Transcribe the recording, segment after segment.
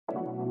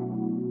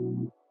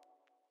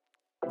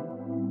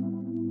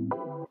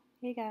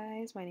Hey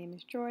guys, my name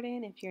is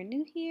Jordan. If you're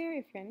new here,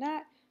 if you're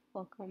not,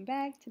 welcome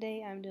back.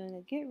 Today I'm doing a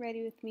get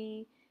ready with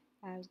me.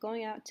 I was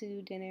going out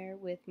to dinner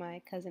with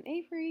my cousin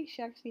Avery.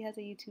 She actually has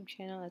a YouTube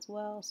channel as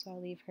well, so I'll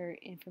leave her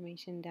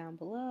information down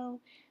below.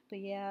 But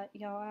yeah,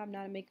 y'all, I'm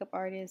not a makeup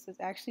artist.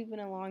 It's actually been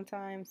a long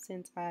time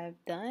since I've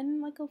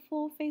done like a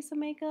full face of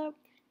makeup,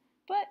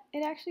 but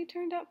it actually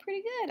turned out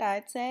pretty good,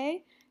 I'd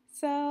say.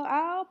 So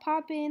I'll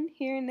pop in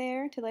here and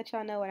there to let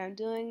y'all know what I'm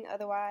doing.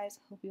 Otherwise,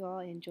 hope you all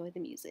enjoy the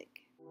music.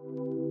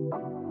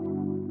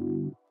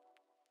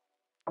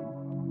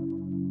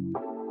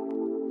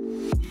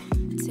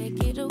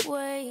 Take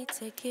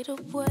it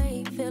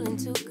away, feeling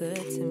too good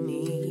to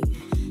me.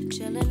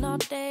 Chilling all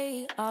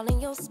day, all in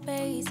your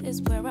space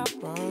is where I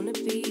wanna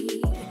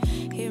be.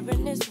 Here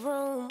in this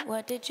room,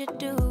 what did you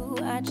do?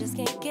 I just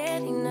can't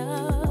get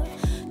enough.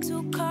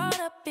 Too caught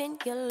up in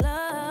your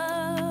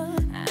love.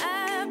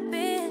 I've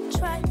been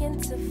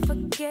trying to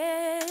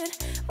forget,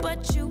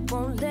 but you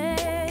won't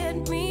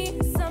let me.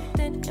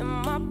 Something in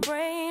my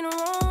brain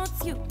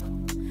wants you.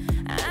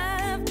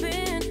 I've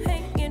been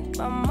hanging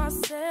by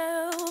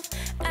myself,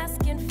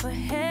 asking for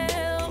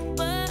help,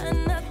 but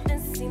nothing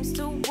seems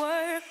to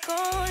work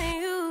on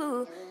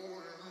you.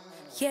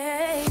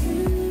 Yeah,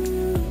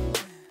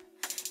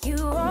 you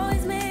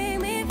always make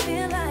me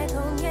feel like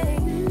home. Yeah,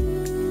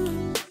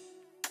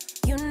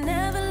 you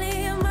never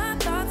leave my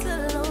thoughts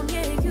alone.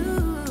 Yeah,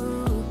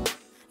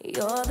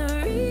 you're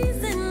the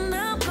reason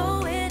I'm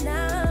going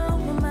out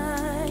my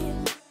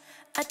mind.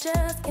 I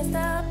just can't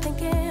stop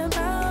thinking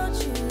about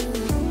you.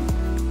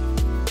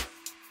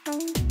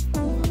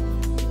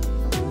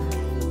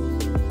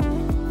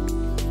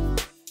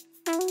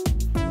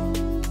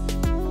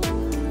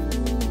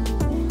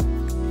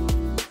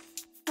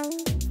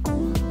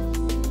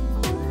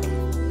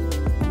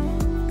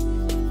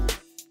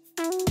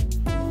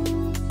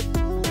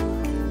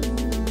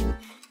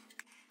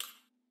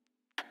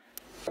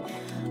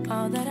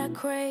 All that I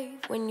crave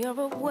when you're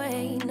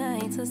away,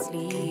 nights are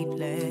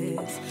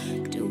sleepless.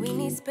 Do we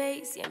need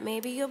space? Yeah,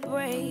 maybe a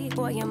break.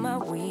 Boy, you're my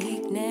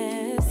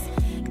weakness.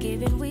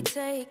 Give and we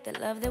take, the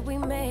love that we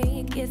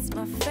make, it's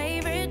my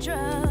favorite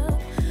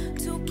drug.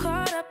 Too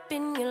caught up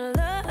in your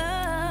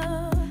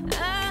love.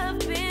 I've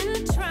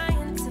been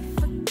trying to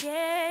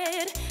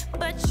forget,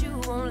 but you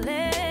won't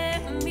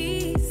let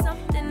me.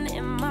 Something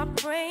in my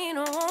brain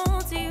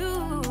wants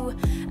you.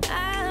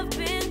 I've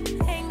been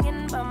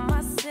hanging by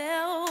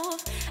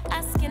myself,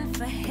 asking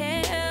for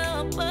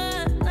help,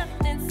 but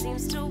nothing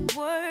seems to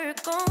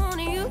work on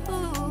you.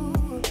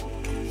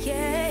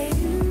 Yeah,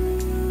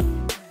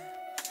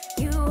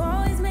 you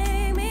always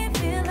make me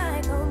feel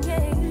like home.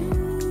 Yeah,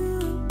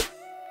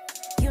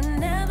 you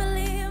never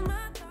leave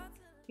my thoughts.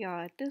 Y'all,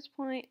 at this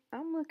point,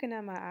 I'm looking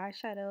at my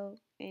eyeshadow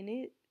and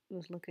it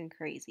was looking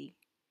crazy.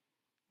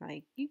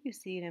 Like, you can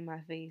see it in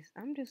my face.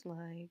 I'm just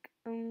like,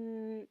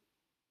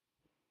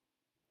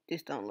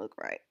 this don't look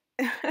right.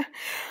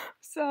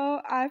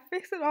 So I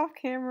fixed it off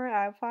camera.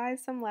 I applied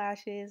some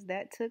lashes.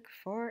 That took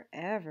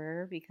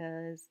forever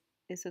because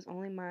this was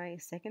only my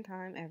second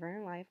time ever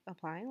in life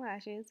applying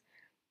lashes.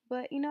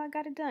 But, I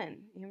got it done.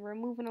 And we're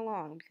moving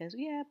along because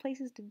we had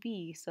places to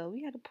be. So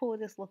we had to pull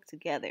this look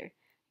together.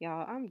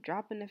 Y'all, I'm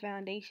dropping the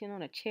foundation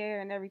on a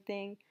chair and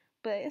everything.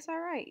 But it's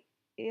alright.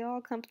 It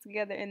all comes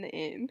together in the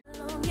end.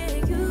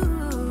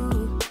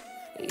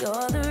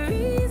 You're the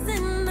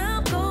reason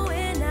I'm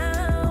going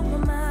out my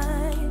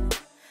mind.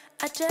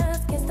 I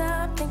just can't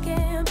stop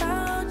thinking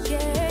about you.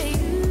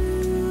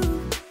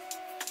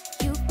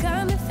 You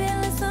got me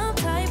feeling some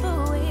type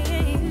of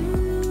way.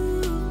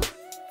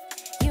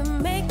 You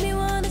make me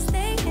wanna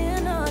stay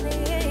in all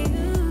day.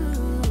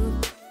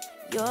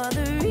 You're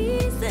the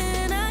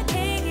reason I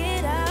can't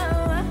get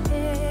out my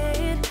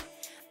head.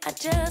 I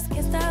just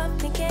can't stop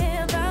thinking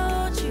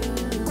about you.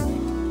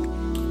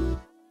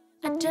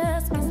 I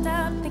just can't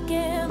stop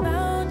thinking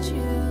about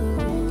you.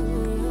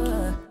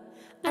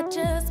 I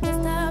just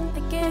can't stop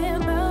thinking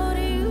about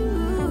you.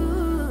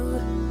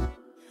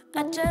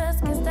 I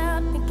just can't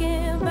stop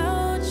thinking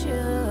about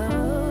you.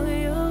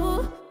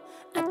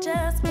 I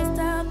just can't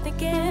stop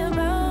thinking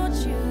about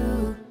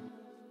you.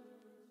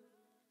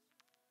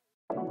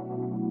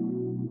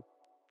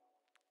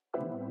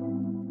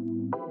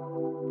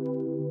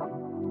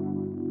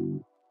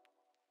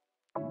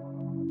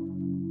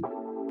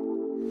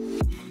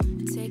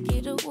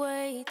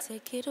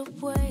 Take it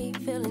away,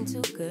 feeling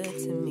too good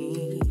to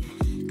me.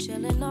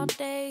 Chilling all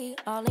day,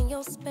 all in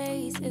your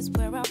space is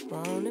where I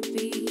wanna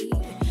be.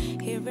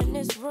 Here in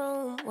this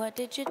room, what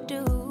did you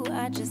do?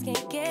 I just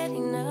can't get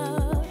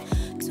enough.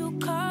 Too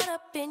caught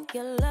up in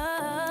your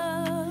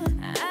love.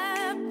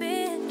 I've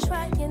been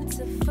trying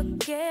to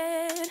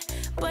forget,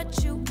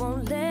 but you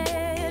won't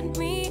let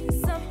me.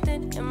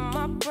 Something in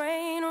my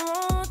brain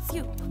wants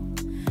you.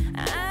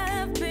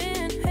 I've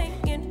been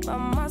hanging by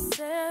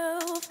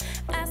myself,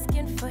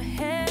 asking for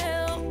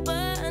help,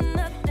 but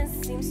nothing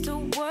seems to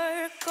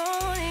work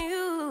on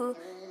you.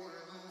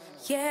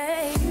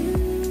 Yeah,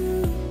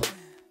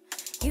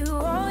 you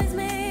always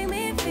make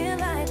me feel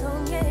like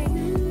home. Yeah,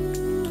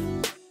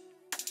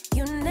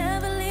 you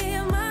never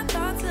leave my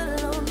thoughts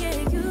alone.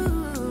 Yeah,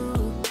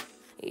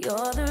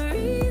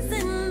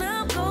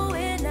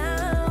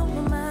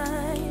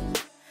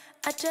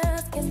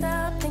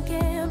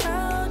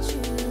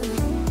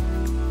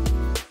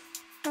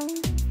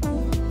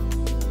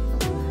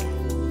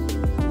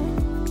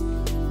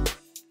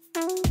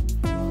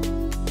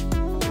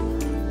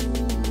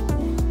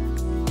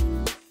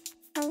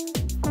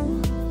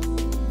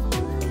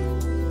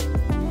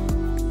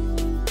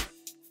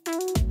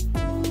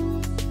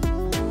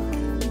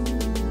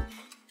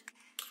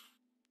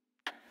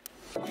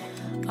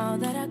 all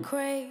that I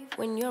crave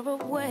when you're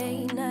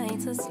away.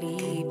 Nights are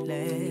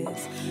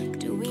sleepless.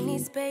 Do we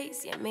need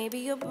space? Yeah,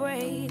 maybe a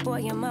break. Boy,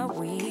 you're my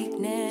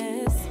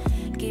weakness.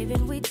 Give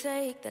and we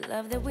take, the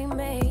love that we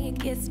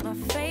make. It's my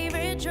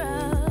favorite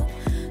drug.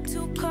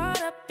 Too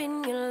caught up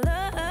in your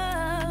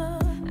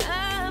love.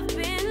 I've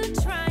been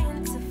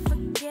trying to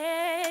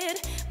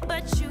forget,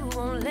 but you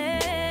won't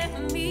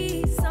let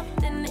me.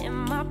 Something in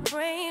my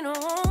brain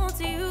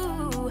wants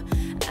you.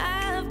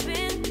 I've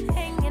been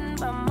hanging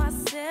by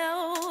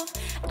myself,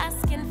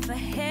 asking for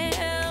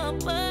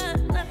help, but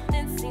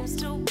nothing seems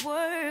to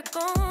work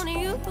on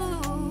you.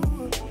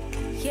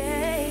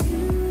 Yeah,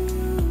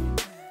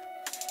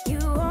 you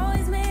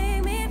always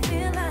make me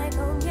feel like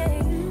home.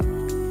 Yeah,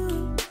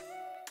 you.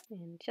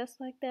 And just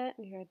like that,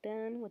 we are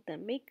done with the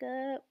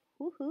makeup.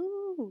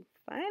 Woohoo!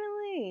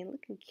 Finally!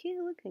 Looking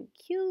cute, looking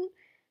cute.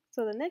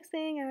 So the next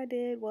thing I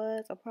did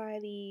was apply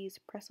these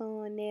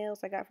press-on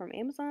nails I got from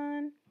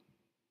Amazon.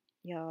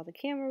 Y'all, the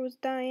camera was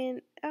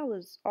dying. I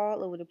was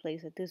all over the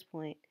place at this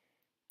point.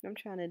 I'm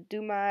trying to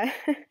do my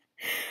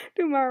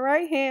do my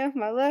right hand,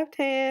 my left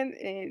hand,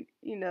 and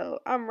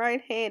I'm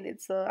right-handed,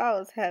 so I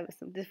was having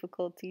some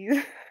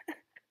difficulties.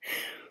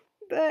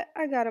 But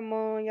I got them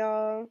on,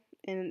 y'all,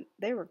 and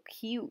they were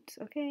cute,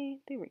 okay?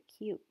 They were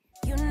cute.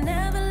 You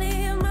never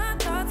leave my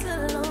thoughts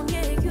alone,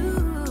 yeah,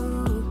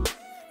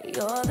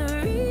 you're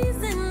the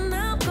reason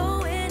I'm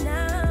going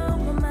out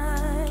my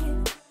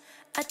mind.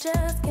 I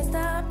just can't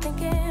stop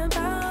thinking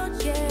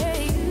about,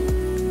 yeah,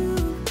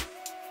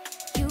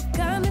 you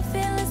got me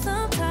feeling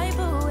some type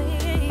of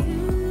way,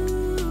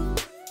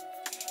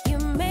 you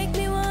make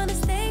me wanna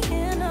stay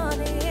in all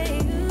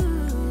day,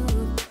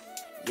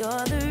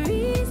 you're the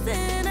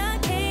reason I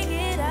can't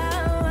get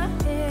out my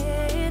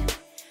head.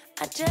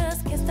 I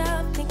just can't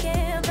stop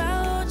thinking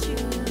about you.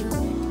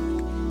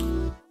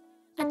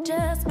 I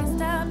just can't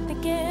stop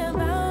thinking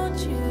about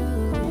you.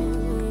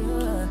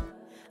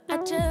 I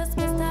just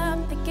can't stop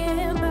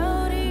thinking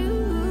about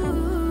you.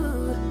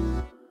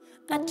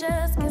 I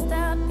just can't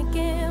stop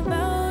thinking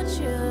about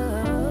you.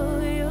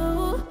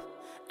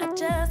 I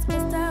just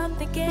can't stop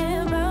thinking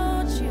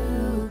about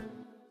you.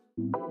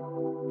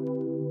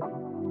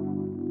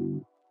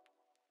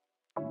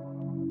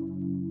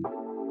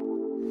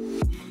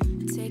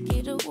 Take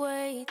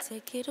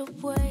it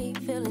away,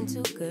 feeling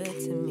too good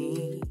to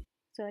me.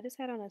 So I just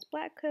had on this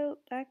black coat,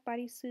 black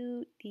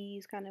bodysuit,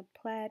 these kind of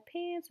plaid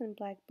pants, and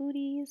black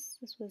booties.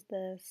 This was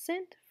the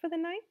scent for the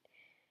night.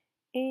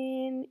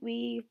 And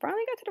we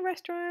finally got to the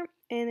restaurant,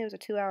 and it was a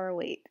 2-hour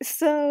wait.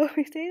 So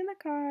we stayed in the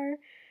car,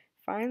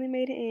 finally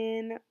made it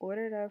in,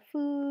 ordered our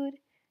food,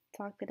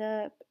 talked it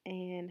up,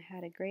 and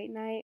had a great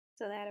night.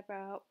 So that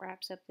about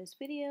wraps up this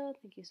video.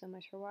 Thank you so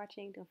much for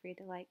watching. Don't forget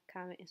to like,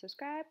 comment, and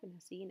subscribe, and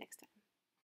I'll see you next time.